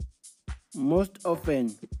Most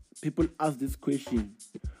often, people ask this question: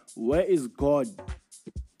 where is God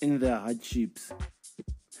in their hardships?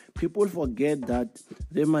 People forget that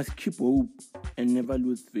they must keep hope and never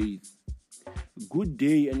lose faith. Good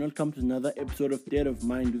day and welcome to another episode of State of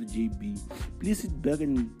Mind with JB. Please sit back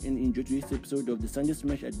and enjoy today's episode of the Sunday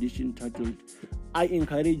Smash edition titled, I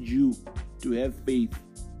Encourage You to Have Faith.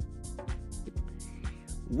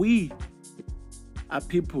 We are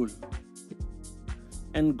people,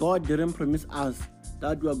 and God didn't promise us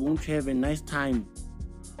that we are going to have a nice time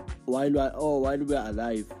while we are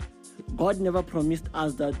alive. God never promised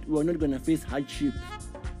us that we are not going to face hardship.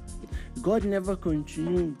 God never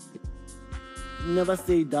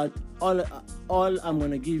said that all I'm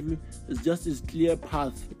going to give you is just this clear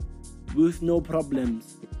path with no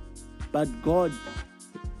problems. But God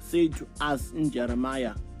said to us in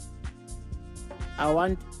Jeremiah, I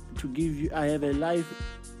have a life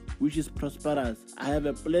which is prosperous. I have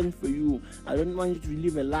a plan for you. I don't want you to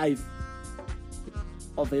live a life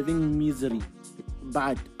of having misery,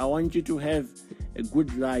 but I want you to have a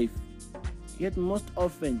good life. Yet most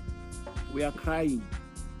often we are crying.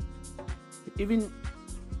 Even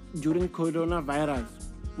during coronavirus,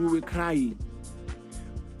 we were crying.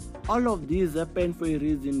 All of these happen for a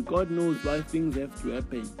reason. God knows why things have to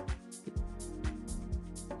happen.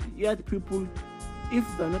 Yet people, if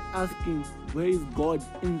they're not asking where is God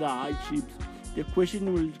in the hardships, the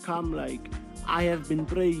question will come like, I have been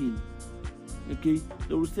praying. Okay,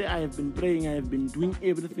 they will say, I have been praying, I have been doing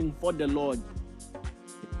everything for the Lord.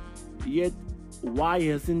 Yet, why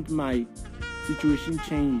hasn't my situation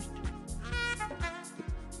changed?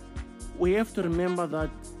 We have to remember that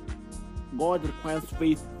God requires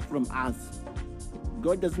faith from us.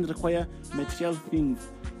 God doesn't require material things.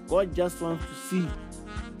 God just wants to see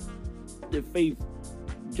the faith.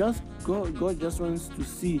 God just wants to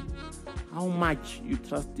see how much you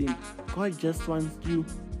trust Him. God just wants you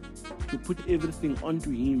to put everything onto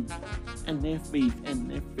Him and have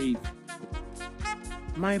faith.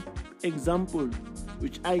 My example,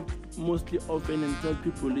 which I mostly often tell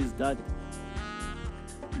people, is that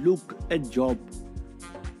look at Job.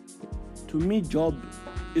 To me, Job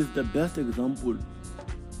is the best example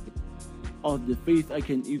of the faith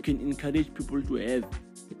you can encourage people to have,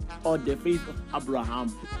 or the faith of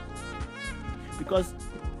Abraham. Because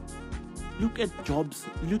look at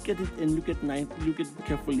it and look at it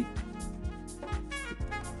carefully.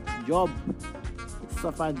 Job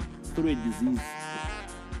suffered through a disease.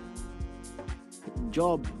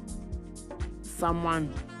 Job,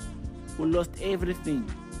 someone who lost everything.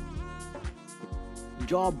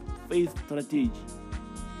 Job faced strategy.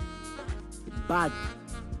 But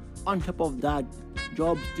on top of that,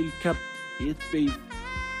 Job still kept his faith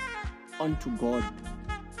unto God.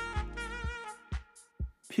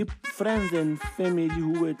 Friends and family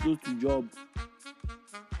who were close to Job,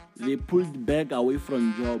 they pulled back away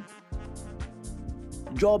from Job.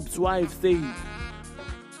 Job's wife said,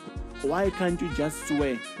 why can't you just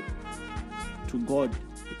swear to God?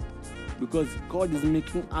 Because God is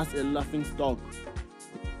making us a laughing stock.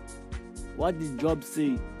 What did Job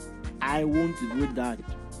say? I won't do that.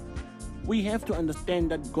 We have to understand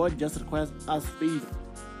that God just requires us faith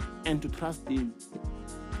and to trust Him.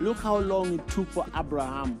 Look how long it took for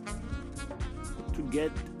Abraham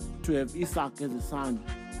to have Isaac as a son.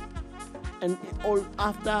 And all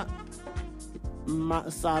after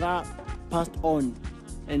Sarah passed on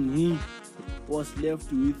and he was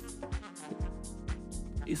left with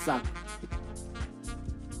Isaac,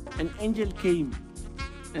 an angel came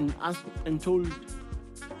and asked and told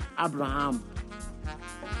Abraham,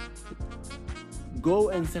 go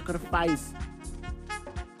and sacrifice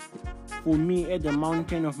for me at the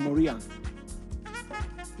mountain of Moriah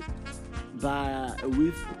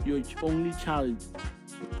with your only child,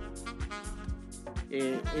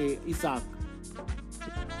 Isaac.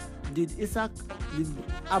 Did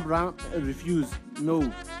Abraham refuse?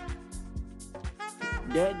 No.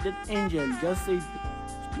 That angel just said,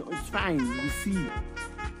 no, it's fine. We see.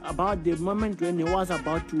 About the moment when he was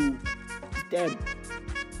about to stab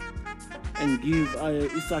and give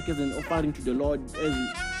Isaac as an offering to the Lord, as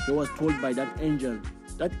he was told by that angel.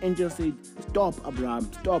 That angel said, Stop, Abraham.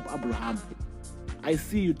 I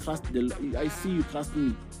see you trust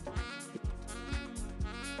me.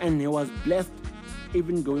 And he was blessed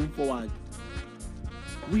even going forward.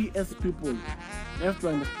 We as people have to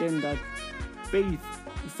understand that faith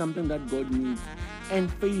is something that God needs.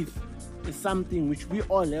 And faith is something which we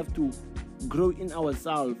all have to grow in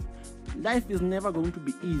ourselves. Life is never going to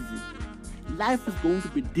be easy. Life is going to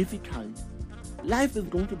be difficult. Life is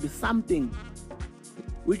going to be something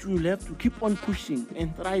which we'll have to keep on pushing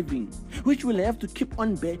and thriving. which will have to keep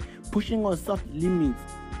on pushing ourselves limits.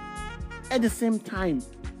 At the same time,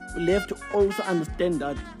 we'll have to also understand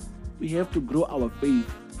that we have to grow our faith.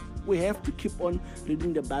 We have to keep on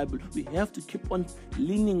reading the Bible. We have to keep on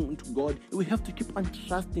leaning into God. We have to keep on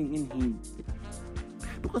trusting in Him.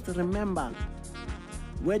 Because remember,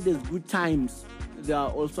 where there's good times, there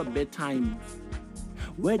are also bad times.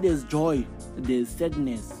 Where there's joy, there's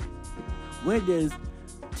sadness. Where there's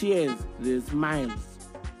tears, there's smiles.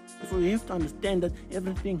 So you have to understand that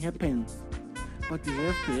everything happens. But we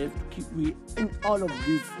have to keep, in all of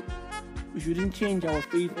this, we shouldn't change our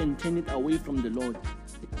faith and turn it away from the Lord.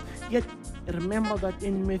 Yet, remember that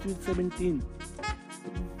in Matthew 17,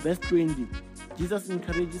 verse 20, Jesus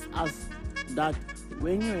encourages us that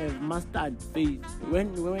when you have mustard faith,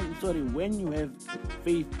 when you have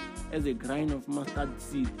faith as a grain of mustard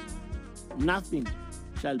seed, nothing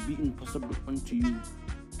shall be impossible unto you.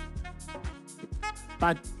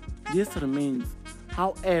 But this remains.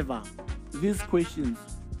 However, these questions,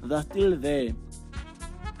 they're still there.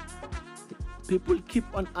 People keep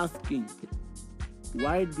on asking,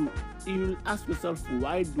 you ask yourself,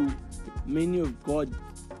 why do many of God's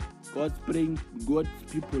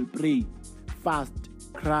people pray, fast,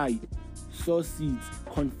 cry, sow seeds,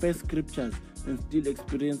 confess scriptures, and still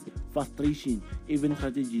experience frustration, even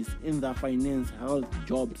tragedies in their finance, health,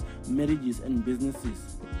 jobs, marriages, and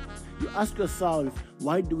businesses? You ask yourself,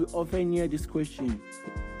 why do we often hear this question?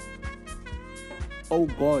 Oh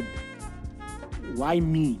God, why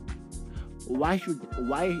me? Why should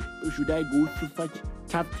I go through such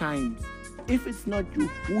tough times? If it's not you,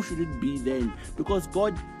 who should it be then? Because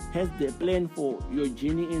God has the plan for your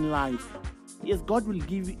journey in life. Yes, God will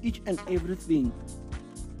give you each and everything,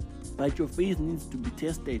 but your faith needs to be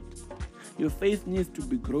tested. Your faith needs to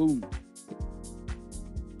be grown.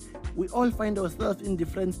 We all find ourselves in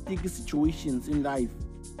different sticky situations in life.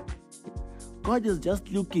 God is just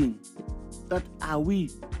looking that, are we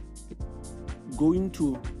going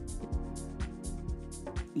to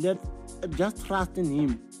just trust in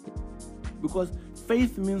Him? Because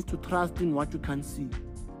faith means to trust in what you can't see.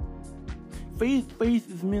 Faith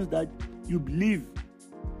means that you believe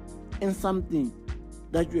in something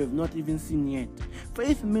that you have not even seen yet.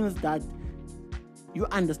 Faith means that you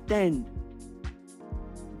understand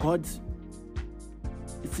God's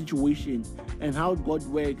situation and how God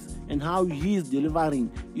works and how He is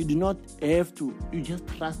delivering. You do not have to, you just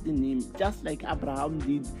trust in Him. Just like Abraham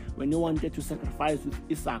did when he wanted to sacrifice with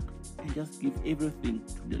Isaac. You just give everything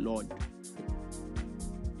to the Lord.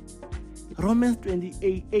 Romans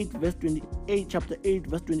 28, chapter 8,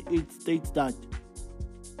 verse 28 states that,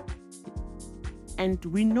 and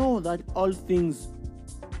we know that all things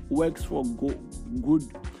works for good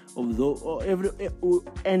of those,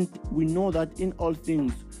 and we know that in all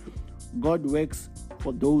things God works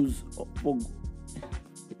for those for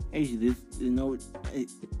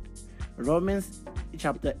Romans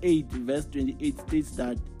chapter 8 verse 28 states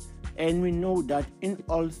that, and we know that in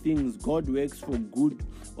all things God works for good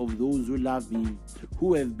of those who love Him,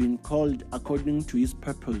 who have been called according to His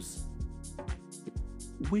purpose.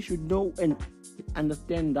 We should know and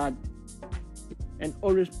understand that, and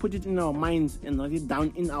always put it in our minds and write it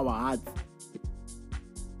down in our hearts.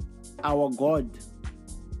 Our God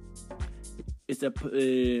is a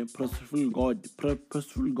purposeful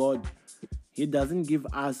God. He doesn't give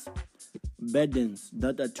us burdens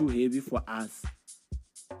that are too heavy for us.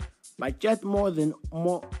 But yet more than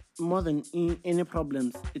any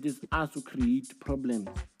problems, it is us who create problems.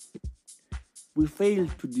 We fail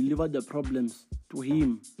to deliver the problems to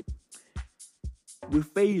Him. We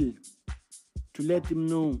fail to let Him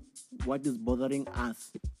know what is bothering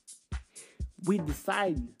us. We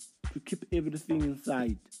decide to keep everything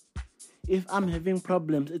inside. If I'm having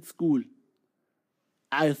problems at school,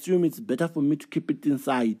 I assume it's better for me to keep it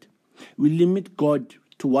inside. We limit God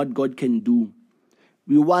to what God can do.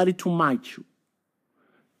 We worry too much.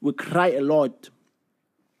 We cry a lot.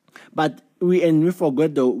 But we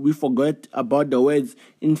forget about the words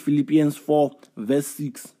in Philippians 4 verse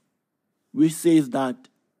 6, which says that,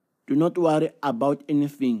 do not worry about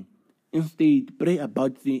anything. Instead, pray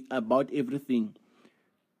about everything.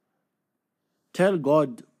 Tell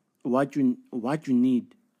God what you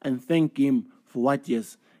need and thank Him for what He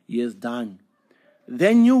has done.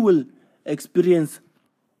 Then you will experience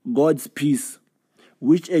God's peace,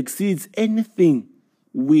 which exceeds anything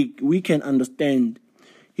we can understand.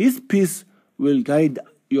 His peace will guide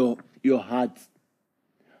your hearts,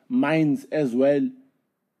 minds, as well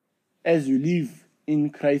as you live in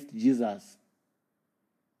Christ Jesus.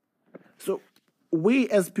 So we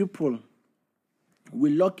as people,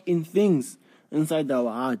 we lock in things inside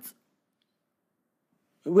our hearts.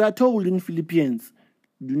 We are told in Philippians,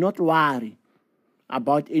 do not worry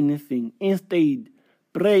about anything. Instead,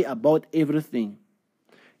 pray about everything.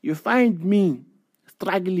 You find me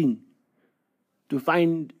struggling to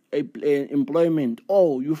find employment,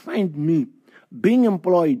 or you find me being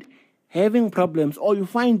employed, having problems, or you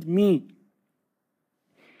find me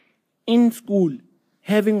in school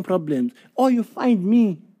having problems, or you find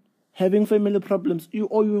me having family problems,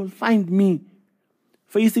 or you find me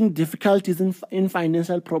facing difficulties in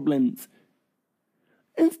financial problems.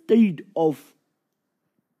 Instead of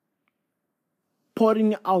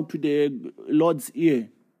pouring out to the Lord's ear,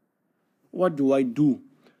 what do?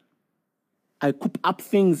 I coop up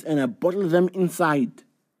things and I bottle them inside.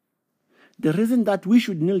 The reason that we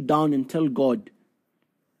should kneel down and tell God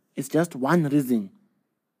is just one reason.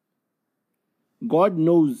 God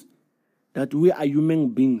knows that we are human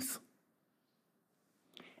beings.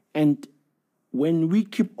 And when we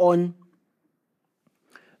keep on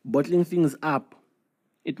bottling things up,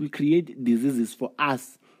 it will create diseases for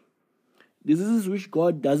us. Diseases which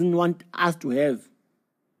God doesn't want us to have.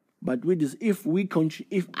 But if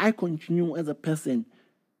I continue as a person,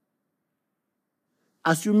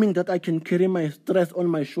 assuming that I can carry my stress on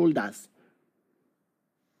my shoulders,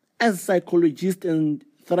 as psychologists and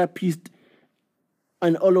therapists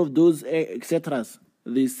and all of those etc.,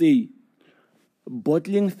 they say,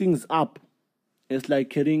 bottling things up is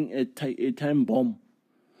like carrying a time bomb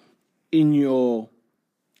in your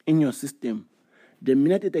system. The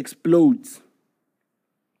minute it explodes,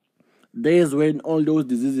 there's when all those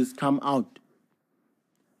diseases come out.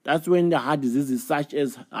 That's when the heart diseases such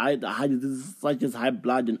as high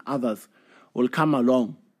blood and others will come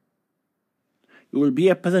along. You will be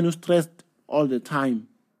a person who's stressed all the time.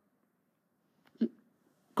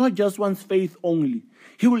 God just wants faith only.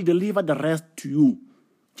 He will deliver the rest to you.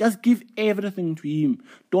 Just give everything to Him.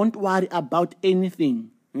 Don't worry about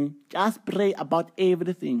anything. Just pray about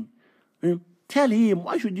everything. Tell Him.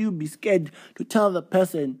 Why should you be scared to tell the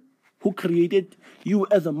person who created you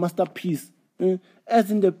as a masterpiece? As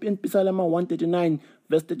in Psalm 139,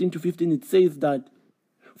 verse 13 to 15, it says that,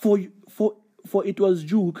 For it was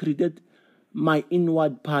you who created my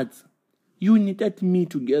inward parts. You knitted me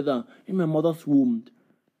together in my mother's womb.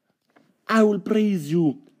 I will praise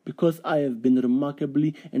you because I have been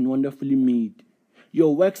remarkably and wonderfully made.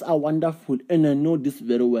 Your works are wonderful, and I know this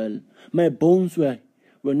very well. My bones were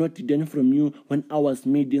not hidden from you when I was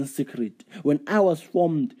made in secret, when I was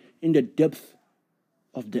formed in the depth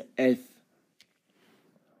of the earth.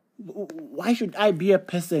 Why should I be a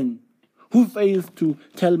person who fails to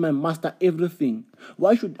tell my master everything?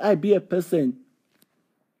 Why should I be a person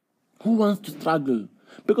who wants to struggle?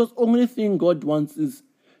 Because only thing God wants is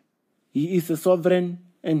He is a sovereign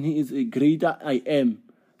and He is a greater I am.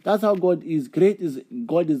 That's how God is.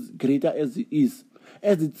 God is greater as He is.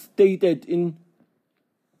 As it's stated in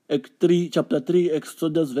chapter 3,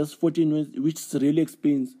 Exodus verse 14, which really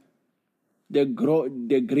explains the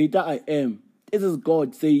greater I am. This is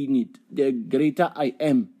God saying it. The greater I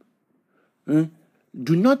am.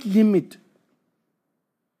 Do not limit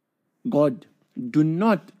God. Do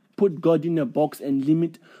not put God in a box and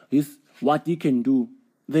limit what He can do.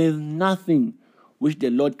 There is nothing which the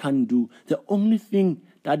Lord can do. The only thing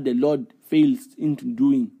that the Lord fails into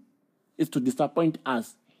doing is to disappoint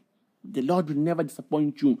us. The Lord will never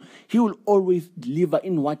disappoint you. He will always deliver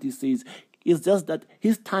in what He says. It's just that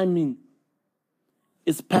His timing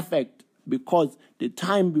is perfect, because the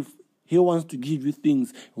time He wants to give you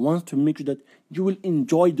things, He wants to make sure that you will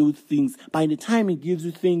enjoy those things. By the time He gives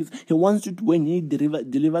you things, He wants you to, when He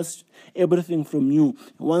delivers everything from you,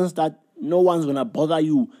 He wants that no one's going to bother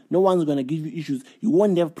you. No one's going to give you issues. You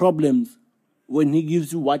won't have problems when He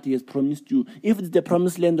gives you what He has promised you. If it's the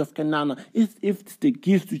promised land of Canaan, if it's the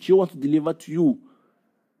gift which He wants to deliver to you,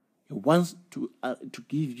 He wants to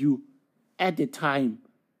give you at a time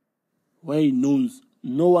where He knows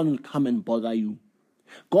no one will come and bother you.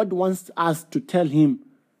 God wants us to tell Him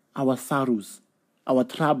our sorrows, our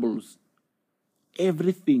troubles,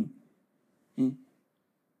 everything.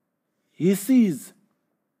 He sees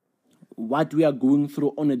what we are going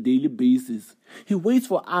through on a daily basis. He waits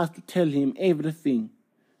for us to tell Him everything,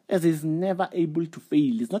 as He's never able to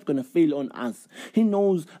fail. He's not going to fail on us. He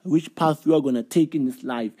knows which path we are going to take in this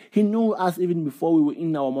life. He knew us even before we were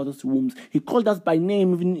in our mother's wombs. He called us by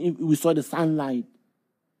name even if we saw the sunlight.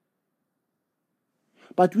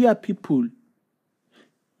 But we are people.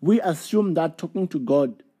 We assume that talking to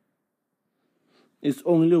God is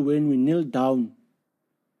only when we kneel down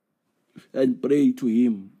and pray to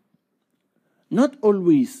Him. Not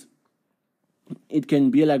always it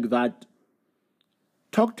can be like that.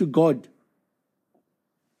 Talk to God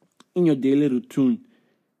in your daily routine.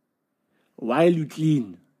 while you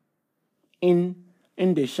clean, in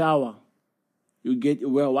the shower,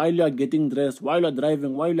 while you are getting dressed, while you are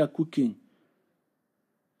driving, while you are cooking.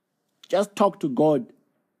 Just talk to God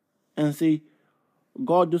and say,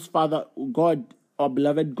 God, this Father, God, our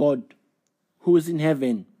beloved God, who is in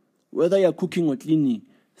heaven, whether you are cooking or cleaning,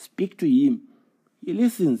 speak to Him. He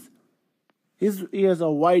listens. His ears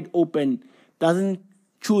are wide open, doesn't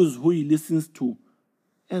choose who He listens to,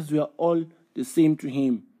 as we are all the same to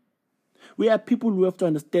Him. We are people who have to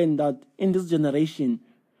understand that in this generation,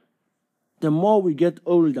 the more we get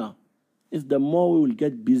older, is the more we will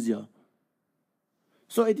get busier.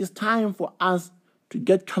 So it is time for us to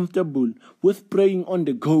get comfortable with praying on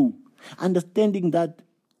the go, understanding that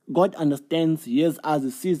God understands, hears us,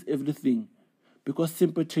 He sees everything. Because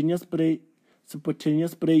spontaneous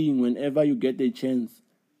praying whenever you get a chance,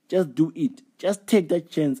 just do it. Just take that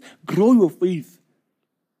chance. Grow your faith.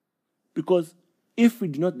 Because if we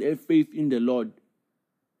do not have faith in the Lord,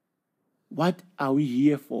 what are we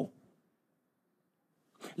here for?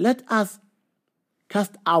 Let us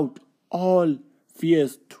cast out all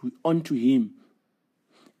fears unto Him,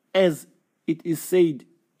 as it is said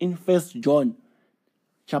in 1 John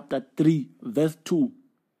chapter 3, verse 2.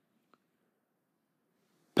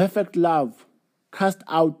 Perfect love cast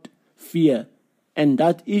out fear, and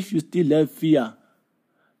that if you still have fear,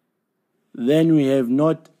 then we have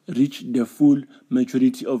not reached the full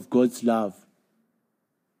maturity of God's love.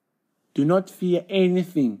 Do not fear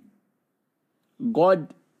anything.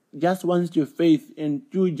 God just wants your faith, and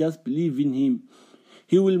you just believe in Him.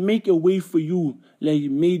 He will make a way for you like He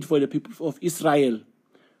made for the people of Israel.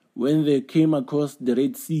 When they came across the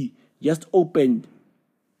Red Sea, just opened.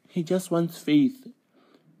 He just wants faith.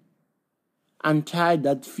 Untie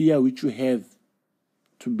that fear which you have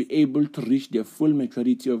to be able to reach the full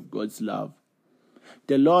maturity of God's love.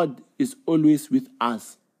 The Lord is always with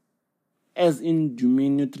us. As in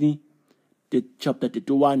Deuteronomy chapter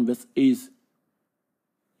 31 verse 8,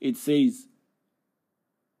 it says,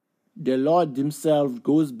 the Lord Himself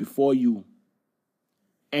goes before you,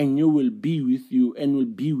 and He will be with you and will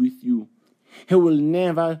be with you. He will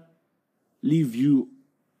never leave you,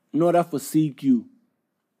 nor forsake you.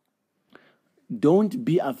 Don't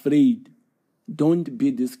be afraid. Don't be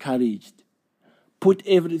discouraged. Put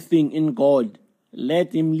everything in God.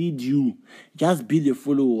 Let Him lead you. Just be the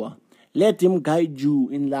follower. Let Him guide you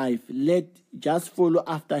in life. Just follow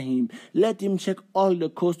after Him. Let Him check all the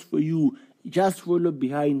cost for you. Just follow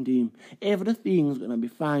behind Him. Everything is going to be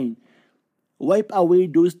fine. Wipe away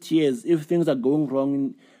those tears if things are going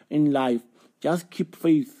wrong in life. Just keep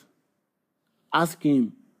faith. Ask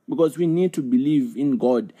Him, because we need to believe in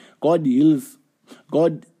God. God heals.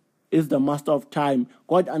 God is the master of time.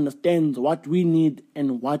 God understands what we need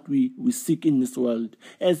and what we seek in this world.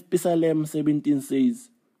 As Psalm 17 says,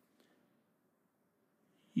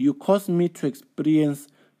 you caused me to experience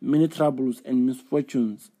many troubles and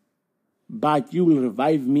misfortunes, but you will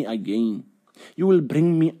revive me again. You will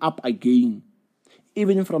bring me up again,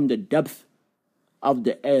 even from the depth of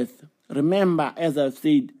the earth. Remember, as I've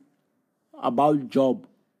said about Job,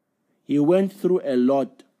 he went through a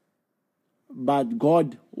lot, but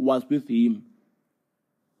God was with him.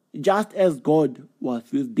 Just as God was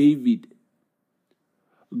with David.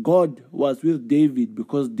 God was with David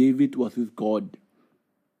because David was with God.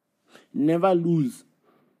 Never lose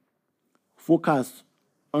focus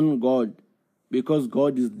on God, because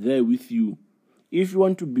God is there with you. If you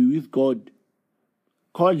want to be with God,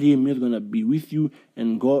 call Him. He's going to be with you,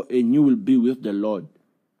 and you will be with the Lord.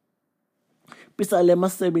 Psalm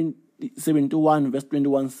 71 verse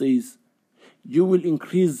 21 says, You will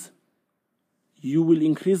increase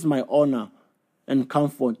my honor and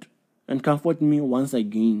comfort me once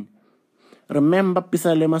again. Remember,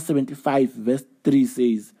 Psalm 75 verse 3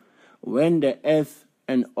 says, when the earth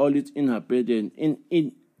and all its inhabitants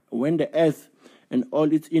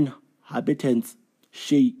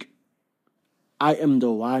shake, I am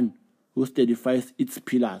the one who steadifies its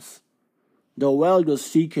pillars. The world was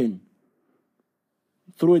shaken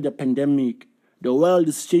through the pandemic. The world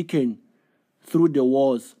is shaken through the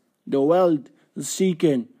wars. The world is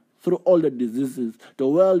shaken through all the diseases. The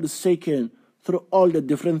world is shaken through all the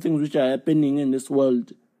different things which are happening in this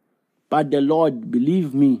world. But the Lord,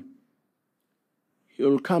 believe me, He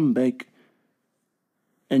will come back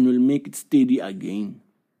and will make it steady again.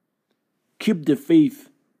 Keep the faith.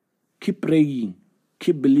 Keep praying.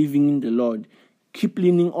 Keep believing in the Lord. Keep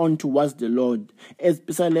leaning on towards the Lord. As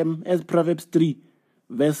Proverbs 3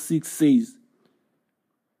 verse 6 says,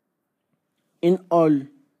 in all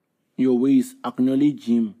your ways acknowledge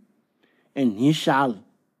Him, and He shall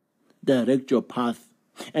direct your path.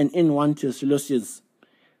 And in 1 Thessalonians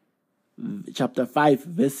chapter 5,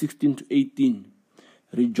 verse 16 to 18.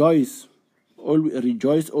 Rejoice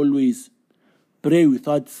always. Pray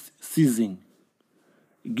without ceasing.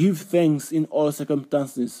 Give thanks in all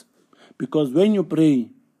circumstances. Because when you pray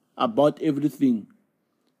about everything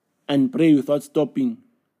and pray without stopping,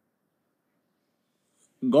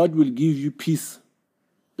 God will give you peace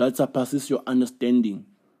that surpasses your understanding.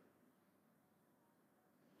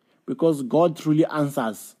 Because God truly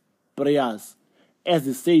answers prayers, as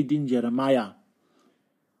he said in Jeremiah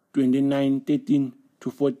 29:13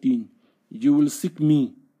 to 14. You will seek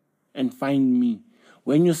me and find me.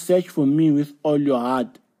 When you search for me with all your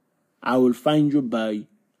heart, I will find you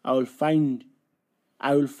I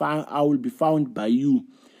will be found by you,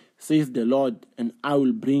 says the Lord, and I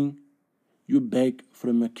will bring you back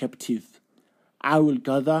from your captive. I will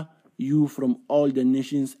gather you from all the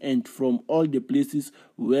nations and from all the places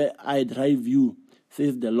where I drive you,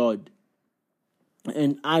 says the Lord.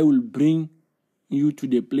 And I will bring you to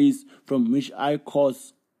the place from which I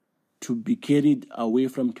cause to be carried away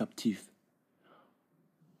from captive.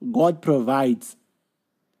 God provides.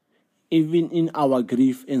 Even in our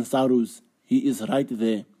grief and sorrows, he is right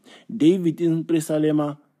there. David in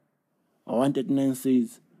Psalm 139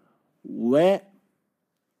 says, Where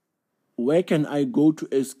can I go to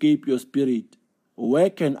escape your spirit? Where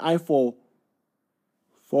can I fall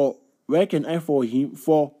from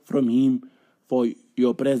him for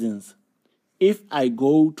your presence? If I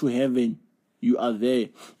go to heaven, you are there.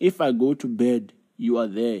 If I go to bed, you are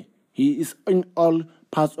there. He is in all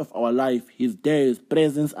parts of our life. He's there. His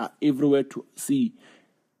presence are everywhere to see.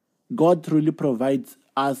 God truly provides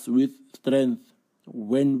us with strength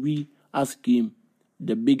when we ask him.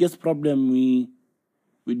 The biggest problem, we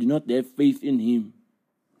do not have faith in him.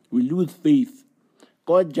 We lose faith.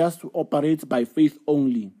 God just operates by faith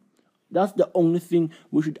only. That's the only thing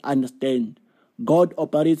we should understand. God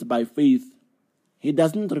operates by faith. He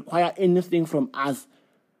doesn't require anything from us.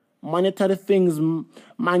 Monetary things,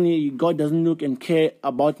 money, God doesn't look and care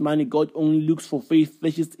about money. God only looks for faith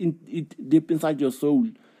that is deep inside your soul.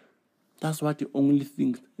 That's what he only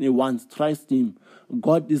thinks he wants. Trust him.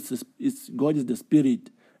 God is the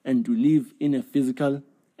spirit, and we live in a physical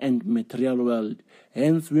and material world.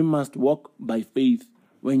 Hence, we must walk by faith.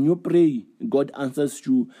 When you pray, God answers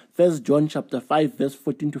you. 1 John chapter 5, verse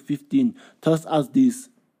 14 to 15 tells us this.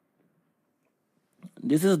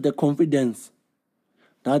 This is the confidence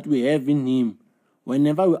that we have in him.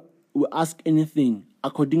 Whenever we ask anything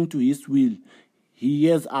according to his will, he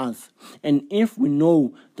hears us. And if we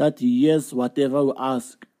know that he hears whatever we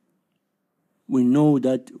ask, we know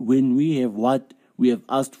that when we have what we have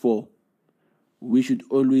asked for, we should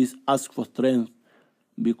always ask for strength,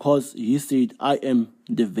 because he said, I am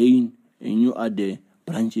the vine and you are the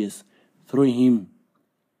branches. Through him,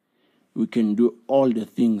 we can do all the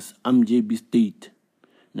things. I'm JB State.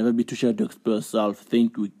 Never be too shy to express yourself.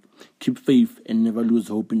 Thank you. Keep faith and never lose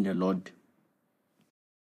hope in the Lord.